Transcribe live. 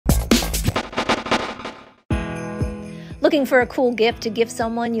Looking for a cool gift to give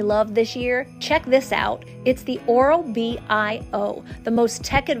someone you love this year? Check this out. It's the Oral-B iO, the most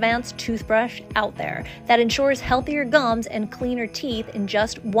tech-advanced toothbrush out there that ensures healthier gums and cleaner teeth in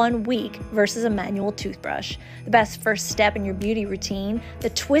just 1 week versus a manual toothbrush. The best first step in your beauty routine, the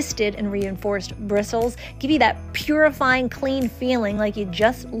twisted and reinforced bristles give you that purifying, clean feeling like you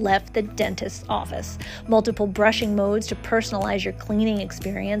just left the dentist's office. Multiple brushing modes to personalize your cleaning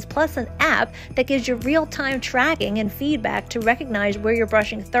experience, plus an app that gives you real-time tracking and feedback to recognize where you're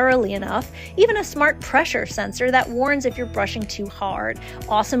brushing thoroughly enough, even a smart pressure sensor that warns if you're brushing too hard.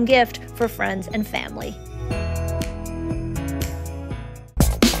 Awesome gift for friends and family.